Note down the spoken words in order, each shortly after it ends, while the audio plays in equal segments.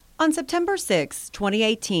On September 6,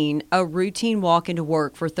 2018, a routine walk into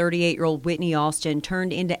work for 38-year-old Whitney Austin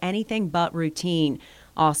turned into anything but routine.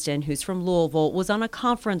 Austin, who's from Louisville, was on a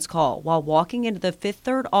conference call while walking into the Fifth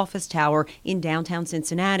Third office tower in downtown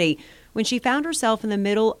Cincinnati when she found herself in the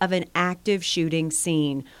middle of an active shooting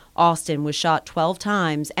scene. Austin was shot 12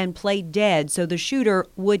 times and played dead so the shooter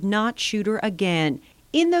would not shoot her again.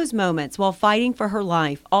 In those moments, while fighting for her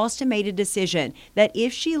life, Austin made a decision that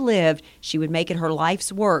if she lived, she would make it her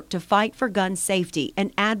life's work to fight for gun safety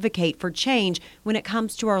and advocate for change when it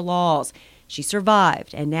comes to our laws. She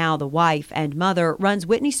survived, and now the wife and mother runs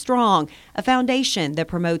Whitney Strong, a foundation that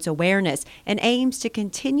promotes awareness and aims to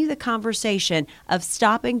continue the conversation of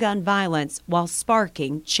stopping gun violence while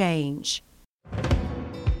sparking change.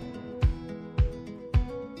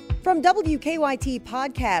 From WKYT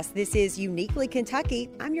Podcast, this is Uniquely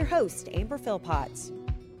Kentucky. I'm your host, Amber Philpotts.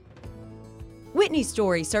 Whitney's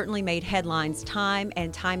story certainly made headlines time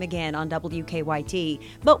and time again on WKYT,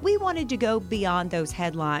 but we wanted to go beyond those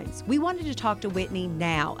headlines. We wanted to talk to Whitney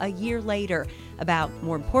now, a year later, about,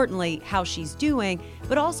 more importantly, how she's doing,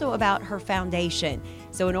 but also about her foundation.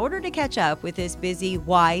 So in order to catch up with this busy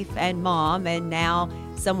wife and mom, and now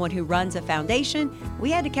someone who runs a foundation,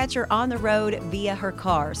 we had to catch her on the road via her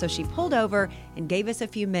car. So she pulled over and gave us a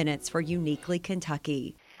few minutes for Uniquely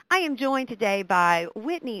Kentucky. I am joined today by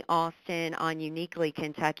Whitney Austin on Uniquely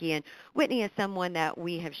Kentucky, and Whitney is someone that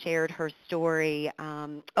we have shared her story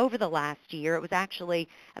over the last year. It was actually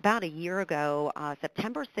about a year ago,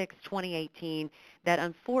 September 6, 2018, that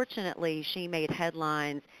unfortunately she made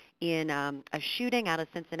headlines in a shooting out of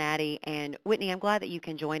Cincinnati. And Whitney, I'm glad that you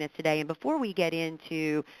can join us today. And before we get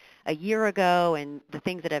into a year ago and the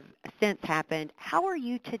things that have since happened, how are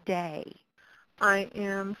you today? I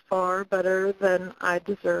am far better than I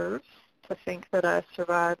deserve. To think that I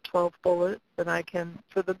survived 12 bullets and I can,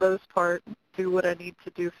 for the most part, do what I need to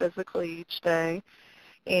do physically each day.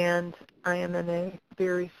 And I am in a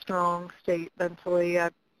very strong state mentally.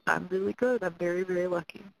 I'm really good. I'm very, very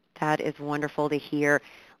lucky. That is wonderful to hear.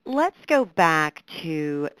 Let's go back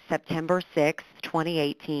to September 6th,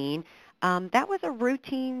 2018. That was a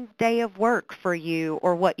routine day of work for you,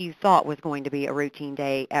 or what you thought was going to be a routine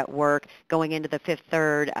day at work, going into the Fifth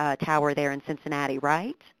Third Tower there in Cincinnati,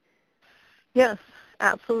 right? Yes,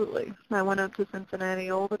 absolutely. I went up to Cincinnati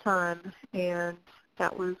all the time, and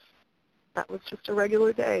that was just a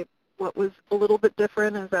regular day. What was a little bit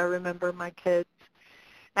different is I remember my kids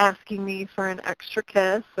asking me for an extra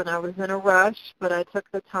kiss, and I was in a rush, but I took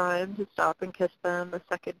the time to stop and kiss them a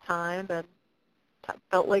second time, and I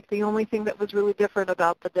felt like the only thing that was really different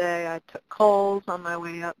about the day. I took calls on my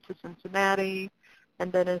way up to Cincinnati, and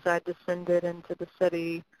then as I descended into the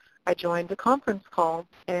city, I joined a conference call,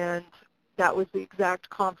 and that was the exact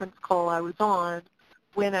conference call I was on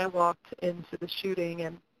when I walked into the shooting.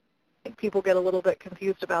 And I think people get a little bit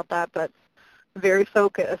confused about that, but very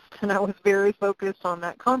focused, and I was very focused on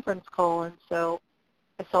that conference call, and so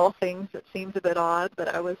I saw things that seemed a bit odd, but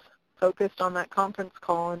I was focused on that conference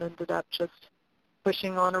call and ended up just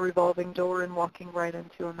pushing on a revolving door and walking right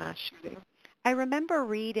into a mass shooting. I remember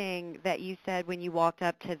reading that you said when you walked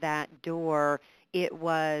up to that door, it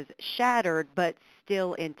was shattered but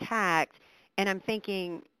still intact, and I'm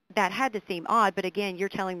thinking that had to seem odd, but again, you're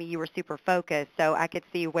telling me you were super focused, so I could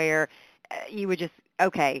see where you would just,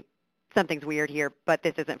 okay, something's weird here, but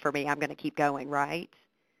this isn't for me. I'm going to keep going, right?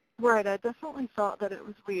 Right. I definitely thought that it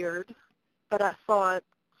was weird, but I thought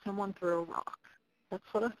someone threw a rock. That's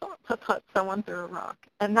what I thought. I thought someone threw a rock,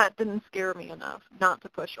 and that didn't scare me enough not to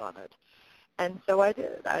push on it. And so I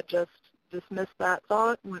did. I just dismissed that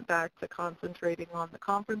thought, went back to concentrating on the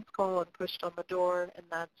conference call and pushed on the door, and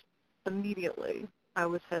that's immediately I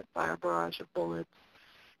was hit by a barrage of bullets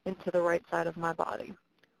into the right side of my body.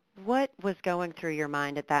 What was going through your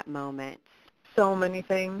mind at that moment? So many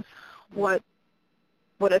things. What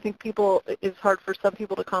I think is hard for some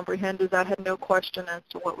people to comprehend is I had no question as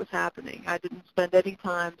to what was happening. I didn't spend any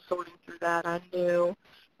time sorting through that. I knew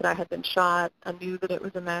that I had been shot. I knew that it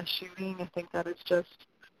was a mass shooting. I think that is just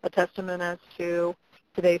a testament as to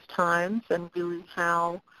today's times and really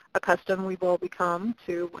how accustomed we've all become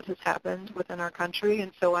to what has happened within our country.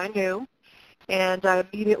 And so I knew, and I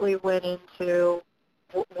immediately went into,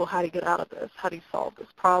 well, how do you get out of this? How do you solve this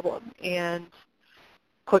problem? And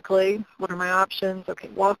quickly, what are my options? Okay,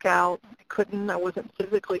 walk out. I wasn't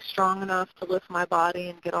physically strong enough to lift my body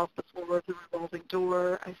and get off the floor of the revolving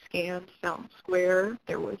door. I scanned Fountain Square.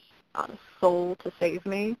 There was not a soul to save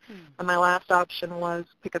me. And my last option was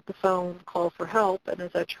pick up the phone, call for help. And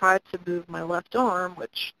as I tried to move my left arm,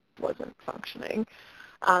 which wasn't functioning,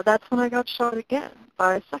 that's when I got shot again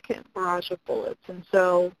by a second barrage of bullets. And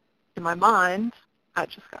so in my mind, I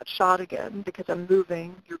just got shot again because I'm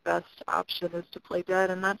moving. Your best option is to play dead.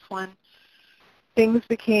 And that's when things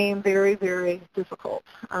became very, very difficult.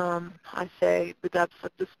 I say the depths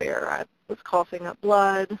of despair. I was coughing up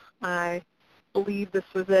blood. I believed this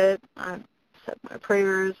was it. I said my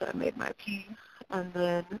prayers. I made my peace. And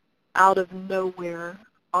then out of nowhere,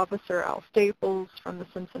 Officer Al Staples from the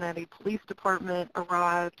Cincinnati Police Department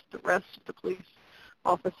arrived. The rest of the police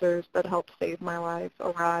officers that helped save my life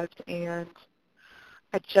arrived, and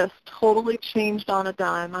I just totally changed on a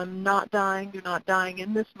dime. I'm not dying. You're not dying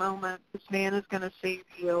in this moment. This man is going to save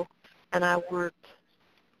you. And I worked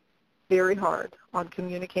very hard on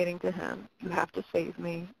communicating to him, you have to save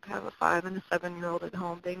me. I have a 5- and a 7-year-old at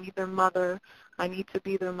home. They need their mother. I need to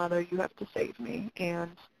be their mother. You have to save me.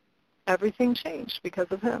 And everything changed because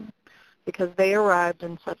of him. Because they arrived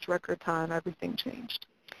in such record time, everything changed.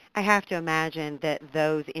 I have to imagine that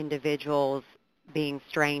those individuals, being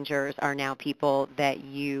strangers, are now people that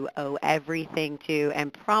you owe everything to,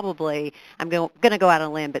 and probably, I'm going to go out on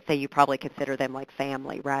a limb, but say you probably consider them like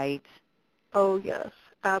family, right? Oh, yes,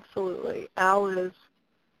 absolutely. Al is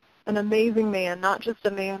an amazing man, not just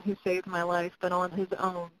a man who saved my life, but on his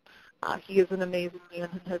own. He is an amazing man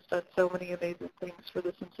and has done so many amazing things for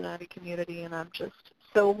the Cincinnati community, and I'm just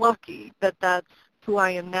so lucky that that's who I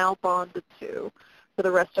am now bonded to for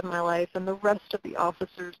the rest of my life. And the rest of the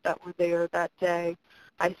officers that were there that day,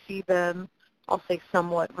 I see them, I'll say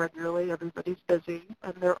somewhat regularly. Everybody's busy,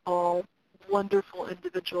 and they're all wonderful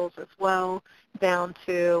individuals as well, down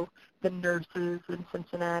to the nurses in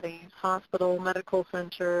Cincinnati's hospital, medical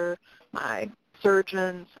center, my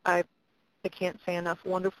surgeons. I can't say enough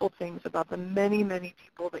wonderful things about the many, many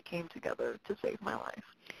people that came together to save my life.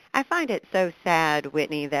 I find it so sad,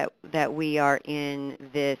 Whitney, that we are in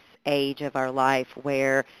this age of our life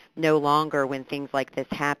where no longer when things like this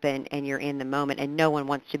happen and you're in the moment, and no one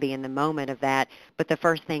wants to be in the moment of that, but the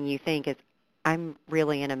first thing you think is, I'm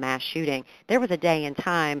really in a mass shooting. There was a day and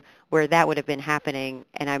time where that would have been happening,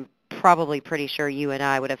 and I'm probably pretty sure you and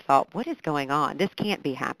I would have thought, what is going on? This can't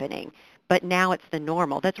be happening. But now it's the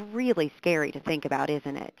normal. That's really scary to think about,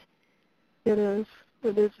 isn't it? It is.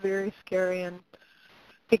 It is very scary, and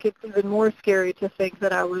I think it's even more scary to think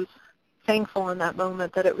that I was thankful in that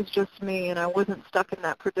moment that it was just me and I wasn't stuck in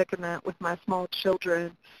that predicament with my small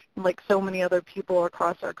children, and like so many other people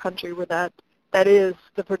across our country where that is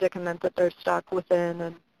the predicament that they're stuck within,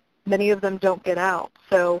 and many of them don't get out.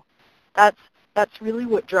 So that's really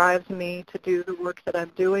what drives me to do the work that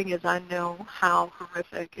I'm doing, is I know how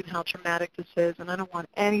horrific and how traumatic this is, and I don't want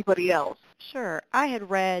anybody else. Sure. I had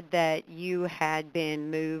read that you had been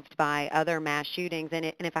moved by other mass shootings, and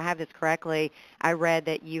if I have this correctly, I read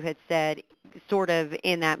that you had said sort of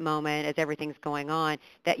in that moment as everything's going on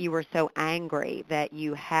that you were so angry that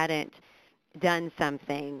you hadn't done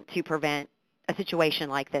something to prevent a situation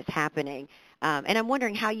like this happening. And I'm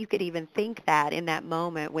wondering how you could even think that in that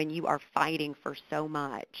moment when you are fighting for so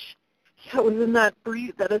much. Yeah, it was in that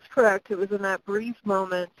brief, that is correct, it was in that brief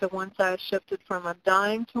moment. So once I shifted from I'm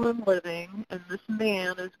dying to I'm living, and this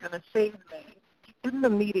man is going to save me, he didn't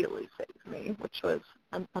immediately save me, which was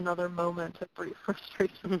another moment of brief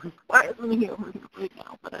frustration. Why isn't he over here right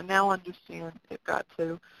now? But I now understand they've got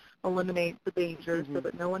to eliminate the danger so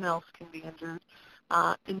that no one else can be injured.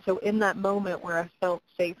 And so in that moment where I felt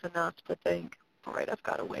safe enough to think, all right, I've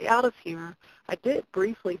got a way out of here, I did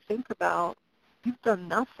briefly think about, you've done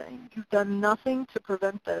nothing. You've done nothing to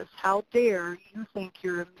prevent this. How dare you think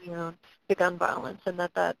you're immune to gun violence and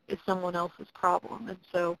that is someone else's problem? And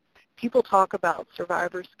so people talk about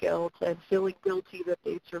survivor's guilt and feeling guilty that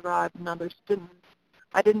they survived and others didn't.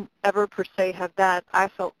 I didn't ever per se have that. I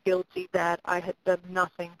felt guilty that I had done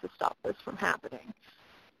nothing to stop this from happening.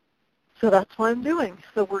 So that's what I'm doing,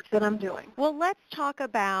 the work that I'm doing. Well, let's talk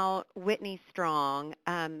about Whitney Strong.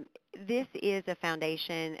 This is a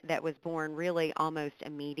foundation that was born really almost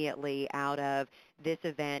immediately out of this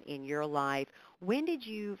event in your life. When did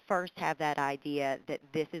you first have that idea that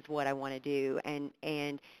this is what I want to do?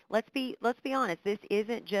 And let's be honest, this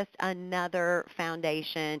isn't just another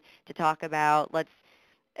foundation to talk about, let's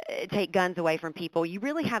take guns away from people. You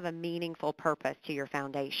really have a meaningful purpose to your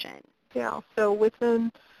foundation. Yeah, so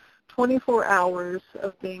within 24 hours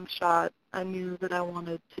of being shot, I knew that I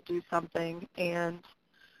wanted to do something, and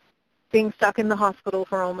being stuck in the hospital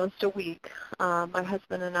for almost a week, my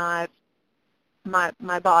husband and I,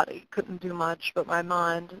 my body couldn't do much, but my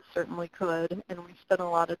mind certainly could, and we spent a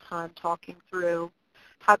lot of time talking through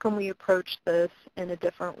how can we approach this in a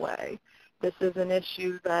different way. This is an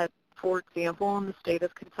issue that, for example, in the state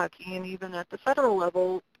of Kentucky and even at the federal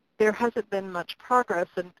level, there hasn't been much progress,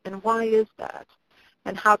 and why is that?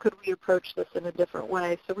 And how could we approach this in a different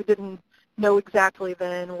way? So we didn't know exactly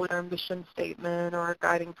then what our mission statement or our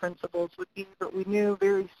guiding principles would be, but we knew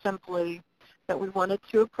very simply that we wanted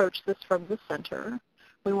to approach this from the center.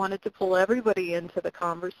 We wanted to pull everybody into the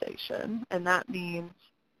conversation, and that means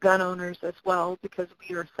gun owners as well, because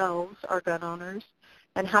we ourselves are gun owners.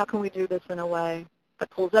 And how can we do this in a way that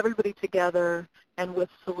pulls everybody together and with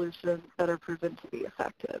solutions that are proven to be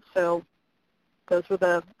effective? So those were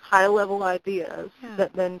the high-level ideas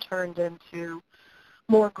that then turned into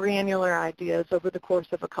more granular ideas over the course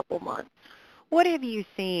of a couple months. What have you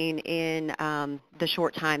seen in the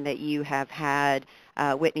short time that you have had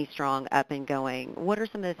Whitney Strong up and going? What are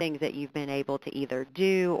some of the things that you've been able to either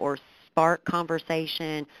do or spark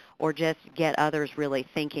conversation or just get others really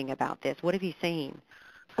thinking about this? What have you seen?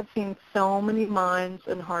 I've seen so many minds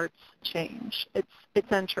and hearts change.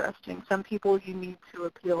 It's interesting. Some people you need to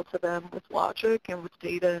appeal to them with logic and with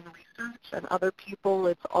data and research, and other people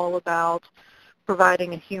it's all about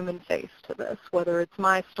providing a human face to this, whether it's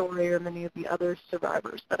my story or many of the other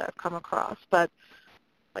survivors that I've come across. But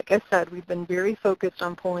like I said, we've been very focused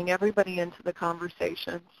on pulling everybody into the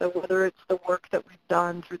conversation. So whether it's the work that we've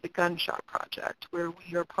done through the Gun Shop Project, where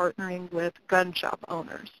we are partnering with gun shop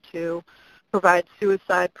owners to provide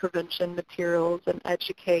suicide prevention materials and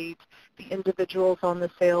educate the individuals on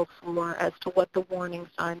the sales floor as to what the warning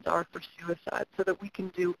signs are for suicide, so that we can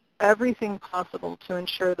do everything possible to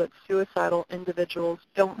ensure that suicidal individuals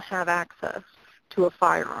don't have access to a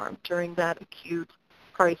firearm during that acute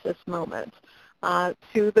crisis moment.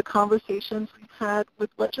 To the conversations we've had with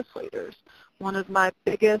legislators. One of my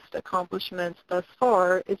biggest accomplishments thus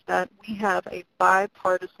far is that we have a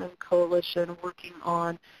bipartisan coalition working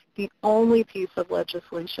on the only piece of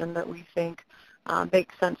legislation that we think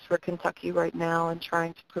makes sense for Kentucky right now in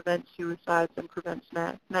trying to prevent suicides and prevent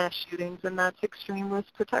mass shootings, and that's extreme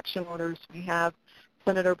risk protection orders. We have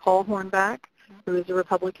Senator Paul Hornback, who is a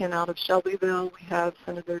Republican out of Shelbyville. We have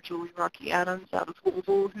Senator Julie Rocky Adams out of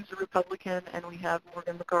Louisville, who's a Republican, and we have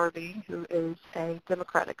Morgan McGarvey, who is a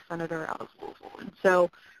Democratic senator out of Louisville. And so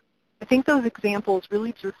I think those examples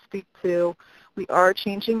really just speak to we are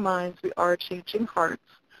changing minds, we are changing hearts.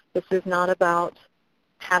 This is not about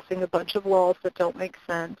passing a bunch of laws that don't make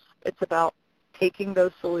sense. It's about taking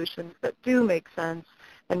those solutions that do make sense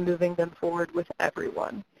and moving them forward with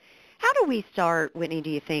everyone. How do we start, Whitney, do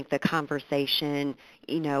you think, the conversation,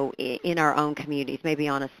 in our own communities, maybe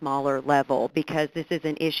on a smaller level, because this is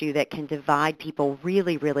an issue that can divide people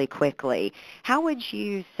really, really quickly? How would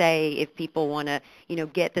you say if people want to,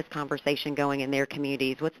 get this conversation going in their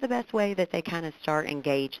communities, what's the best way that they kind of start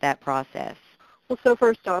engage that process? Well, so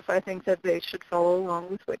first off, I think that they should follow along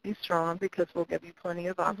with Whitney Strong, because we'll give you plenty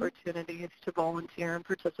of opportunities to volunteer and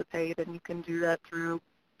participate, and you can do that through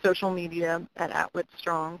social media at Whit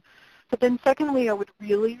Strong. But then secondly, I would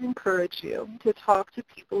really encourage you to talk to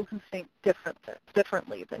people who think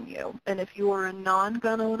differently than you. And if you are a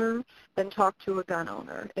non-gun owner, then talk to a gun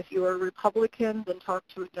owner. If you are a Republican, then talk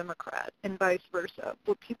to a Democrat, and vice versa.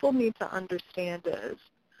 What people need to understand is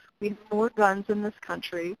we have more guns in this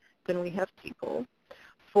country than we have people.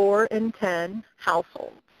 4 in 10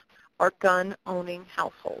 households are gun-owning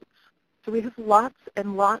households. So we have lots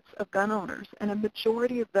and lots of gun owners, and a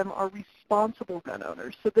majority of them are responsible gun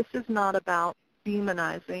owners. So this is not about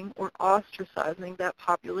demonizing or ostracizing that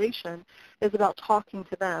population. It's about talking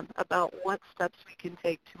to them about what steps we can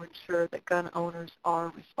take to ensure that gun owners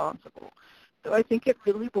are responsible. So I think it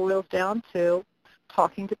really boils down to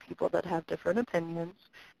talking to people that have different opinions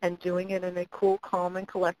and doing it in a cool, calm, and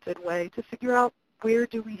collected way to figure out where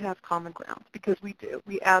do we have common ground, because we do.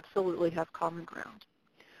 We absolutely have common ground.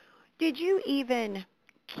 Did you even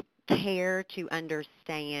care to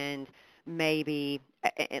understand, maybe,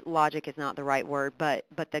 logic is not the right word, but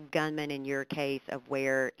the gunman in your case, of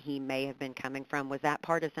where he may have been coming from? Was that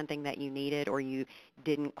part of something that you needed, or you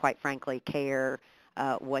didn't, quite frankly, care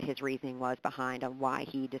what his reasoning was behind on why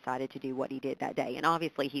he decided to do what he did that day? And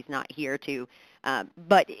obviously he's not here to,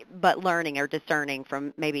 but learning or discerning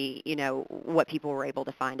from maybe, what people were able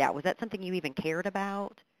to find out. Was that something you even cared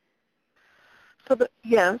about?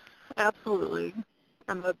 Yes, absolutely.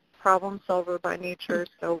 I'm a problem solver by nature,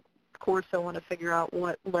 so of course I want to figure out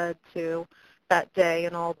what led to that day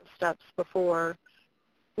and all the steps before.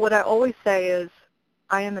 What I always say is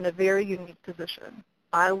I am in a very unique position.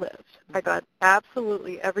 I lived. I got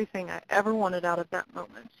absolutely everything I ever wanted out of that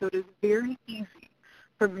moment. So it is very easy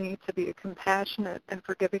for me to be a compassionate and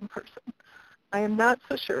forgiving person. I am not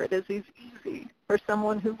so sure it is as easy for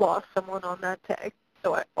someone who lost someone on that day.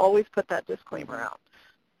 So I always put that disclaimer out.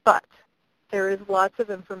 But there is lots of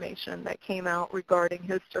information that came out regarding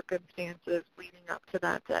his circumstances leading up to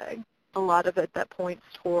that day. A lot of it that points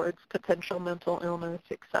towards potential mental illness,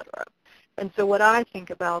 etc. And so what I think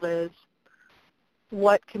about is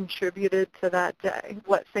what contributed to that day,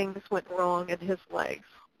 what things went wrong in his life,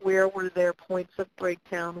 where were there points of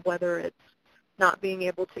breakdown, whether it's not being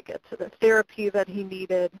able to get to the therapy that he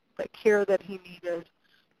needed, the care that he needed,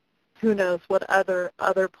 who knows what other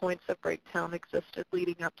points of breakdown existed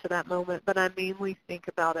leading up to that moment. But I mainly think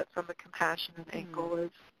about it from a compassionate angle, is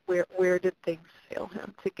where did things fail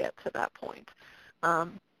him to get to that point.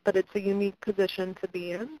 But it's a unique position to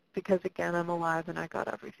be in because, again, I'm alive and I got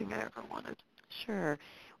everything I ever wanted. Sure.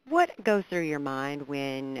 What goes through your mind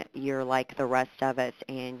when you're like the rest of us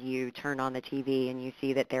and you turn on the TV and you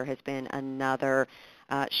see that there has been another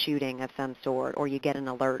shooting of some sort, or you get an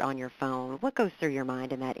alert on your phone? What goes through your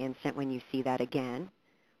mind in that instant when you see that again?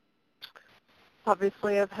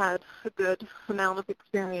 Obviously, I've had a good amount of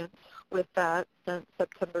experience with that since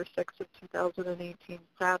September 6th of 2018.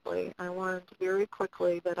 Sadly, I learned very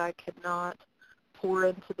quickly that I could not pour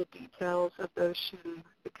into the details of those shootings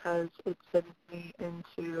because it sends me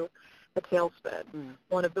into a tailspin.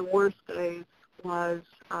 One of the worst days was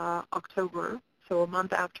October. So a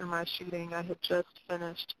month after my shooting, I had just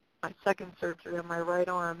finished my second surgery on my right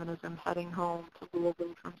arm, and as I'm heading home to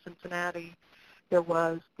Louisville from Cincinnati, there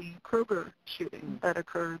was the Kroger shooting that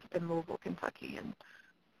occurred in Louisville, Kentucky, and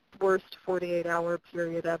worst 48-hour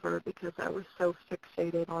period ever because I was so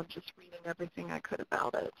fixated on just reading everything I could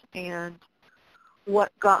about it. And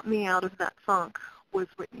what got me out of that funk was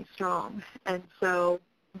Whitney Strong. And so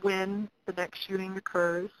when the next shooting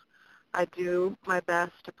occurs, I do my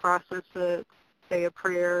best to process it, say a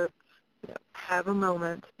prayer, have a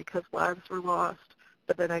moment because lives were lost,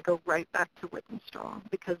 but then I go right back to Whitney Strong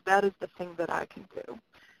because that is the thing that I can do.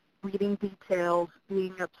 Reading details,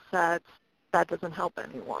 being upset, that doesn't help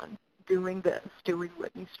anyone. Doing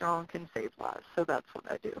Whitney Strong can save lives, so that's what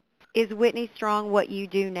I do. Is Whitney Strong what you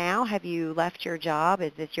do now? Have you left your job?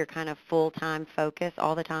 Is this your kind of full-time focus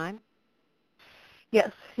all the time?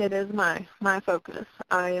 Yes, it is my focus.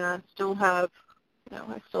 I still have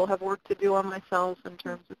work to do on myself in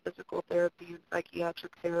terms of physical therapy and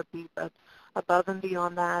psychiatric therapy, but above and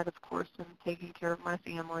beyond that, of course, I'm taking care of my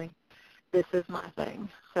family. This is my thing.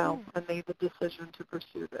 So I made the decision to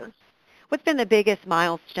pursue this. What's been the biggest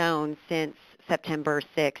milestone since September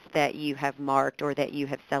 6th that you have marked or that you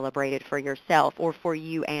have celebrated for yourself or for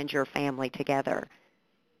you and your family together?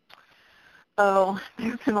 Oh,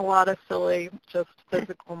 there's been a lot of silly, just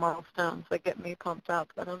physical milestones that get me pumped up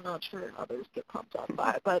that I'm not sure others get pumped up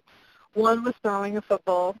by. But one was throwing a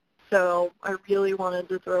football. So I really wanted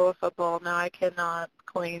to throw a football. Now I cannot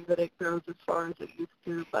claim that it goes as far as it used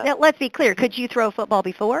to. But now, let's be clear. Could you throw a football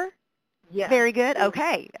before? Yes. Very good.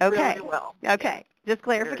 Okay. Really well. Okay. Just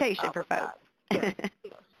clarification for folks. Yes.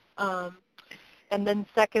 And then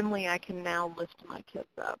secondly, I can now lift my kids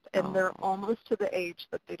up. And they're almost to the age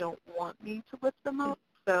that they don't want me to lift them up.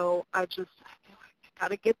 So I feel like I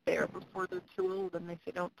got to get there before they're too old and they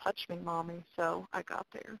say, don't touch me, Mommy. So I got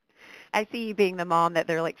there. I see you being the mom that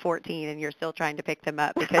they're like 14 and you're still trying to pick them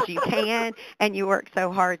up because you can and you work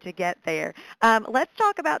so hard to get there. Let's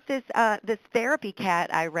talk about this therapy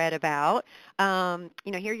cat I read about.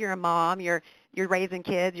 Here you're a mom, you're raising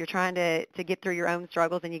kids, you're trying to get through your own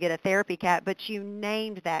struggles, and you get a therapy cat, but you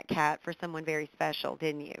named that cat for someone very special,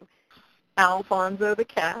 didn't you? Alfonso the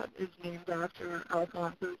cat is named after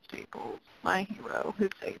Alfonso Staples, my hero, who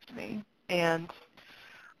saved me. And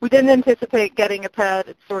we didn't anticipate getting a pet.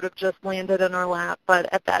 It sort of just landed in our lap.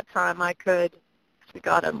 But at that time, we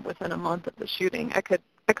got him within a month of the shooting. I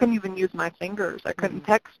couldn't even use my fingers. I couldn't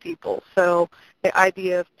text people. So the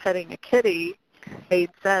idea of petting a kitty made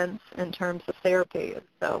sense in terms of therapy. And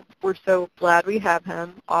so we're so glad we have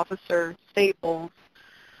him. Officer Staples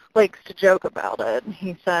likes to joke about it.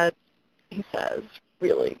 He says,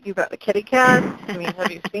 really, you got a kitty cat? I mean,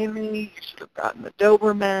 have you seen me? You should have gotten the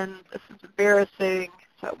Doberman. This is embarrassing.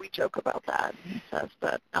 So we joke about that. He says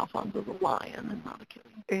that Alfonso's a lion and not a kitty.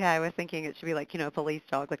 Yeah, I was thinking it should be like, a police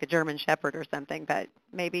dog, like a German Shepherd or something, but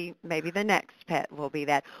maybe the next pet will be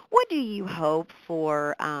that. What do you hope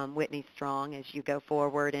for Whitney Strong as you go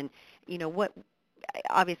forward? And, what,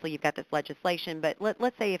 obviously you've got this legislation, but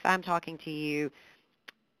let's say if I'm talking to you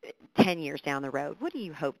 10 years down the road, what do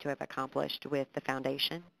you hope to have accomplished with the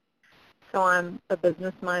foundation? So I'm a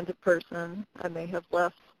business-minded person. I may have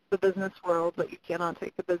left the business world, but you cannot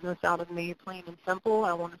take the business out of me, plain and simple.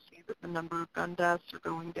 I want to see that the number of gun deaths are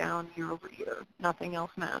going down year over year. Nothing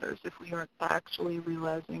else matters if we aren't actually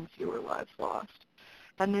realizing fewer lives lost.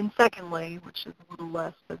 And then secondly, which is a little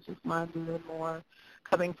less business-minded and more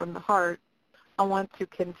coming from the heart, I want to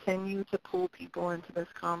continue to pull people into this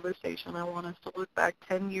conversation. I want us to look back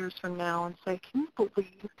 10 years from now and say, can you believe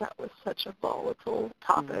that was such a volatile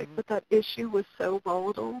topic, that issue was so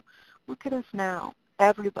volatile? Look at us now.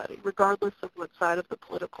 Everybody, regardless of what side of the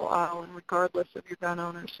political aisle and regardless of your gun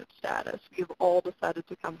ownership status, we have all decided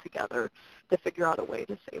to come together to figure out a way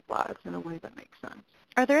to save lives in a way that makes sense.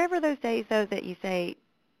 Are there ever those days, though, that you say,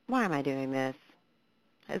 why am I doing this?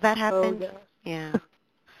 Has that happened? Oh, yes. Yeah.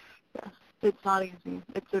 Yes. It's not easy.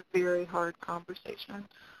 It's a very hard conversation,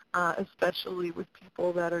 especially with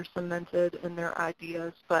people that are cemented in their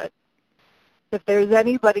ideas. But if there's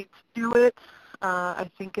anybody to do it, I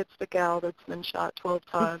think it's the gal that's been shot 12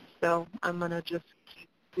 times. So I'm going to just keep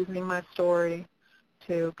using my story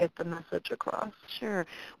to get the message across. Sure.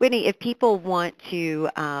 Whitney, if people want to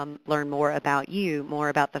learn more about you, more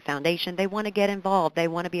about the foundation, they want to get involved, they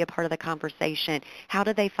want to be a part of the conversation, how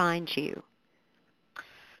do they find you?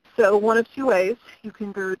 So one of two ways. You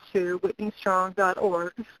can go to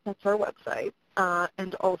whitneystrong.org. That's our website.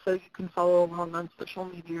 And also you can follow along on social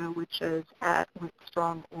media, which is at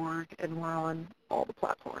WhitStrong.org, and we're on all the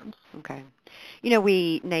platforms. Okay. You know,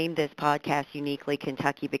 we named this podcast Uniquely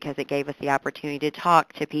Kentucky because it gave us the opportunity to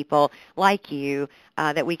talk to people like you,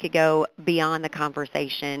 that we could go beyond the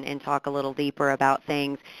conversation and talk a little deeper about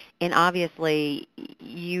things. And obviously,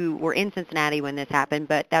 you were in Cincinnati when this happened,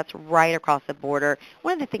 but that's right across the border.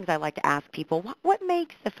 One of the things I like to ask people, what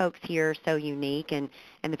makes the folks here so unique, and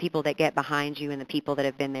the people that get behind you and the people that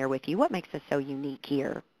have been there with you, what makes us so unique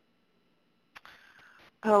here?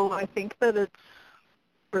 Oh, I think that it's,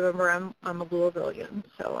 remember, I'm a Louisvillian,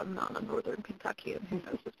 so I'm not a Northern Kentuckian. Who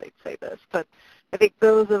knows if they'd say this, but I think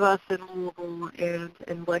those of us in Louisville and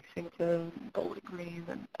in Lexington, Bowling Green,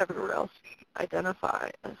 and everywhere else, we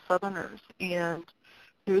identify as Southerners, and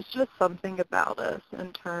there's just something about us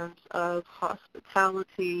in terms of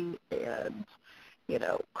hospitality and, you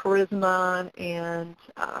know, charisma and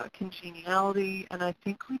congeniality, and I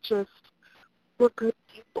think we're good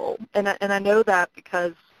people, and I know that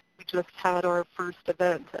because we just had our first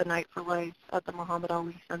event, A Night for Life, at the Muhammad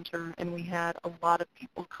Ali Center, and we had a lot of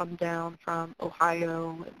people come down from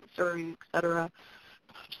Ohio and Missouri, et cetera.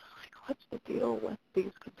 And I'm just like, what's the deal with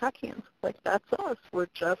these Kentuckians? Like, that's us. We're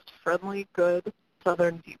just friendly, good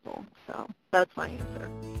Southern people. So that's my answer.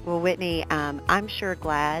 Well, Whitney, I'm sure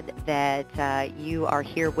glad that you are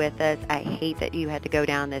here with us. I hate that you had to go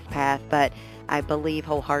down this path, but I believe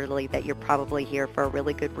wholeheartedly that you're probably here for a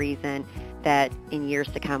really good reason, that in years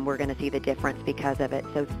to come we're going to see the difference because of it.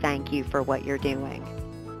 So thank you for what you're doing.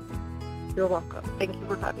 You're welcome. Thank you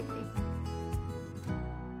for having me.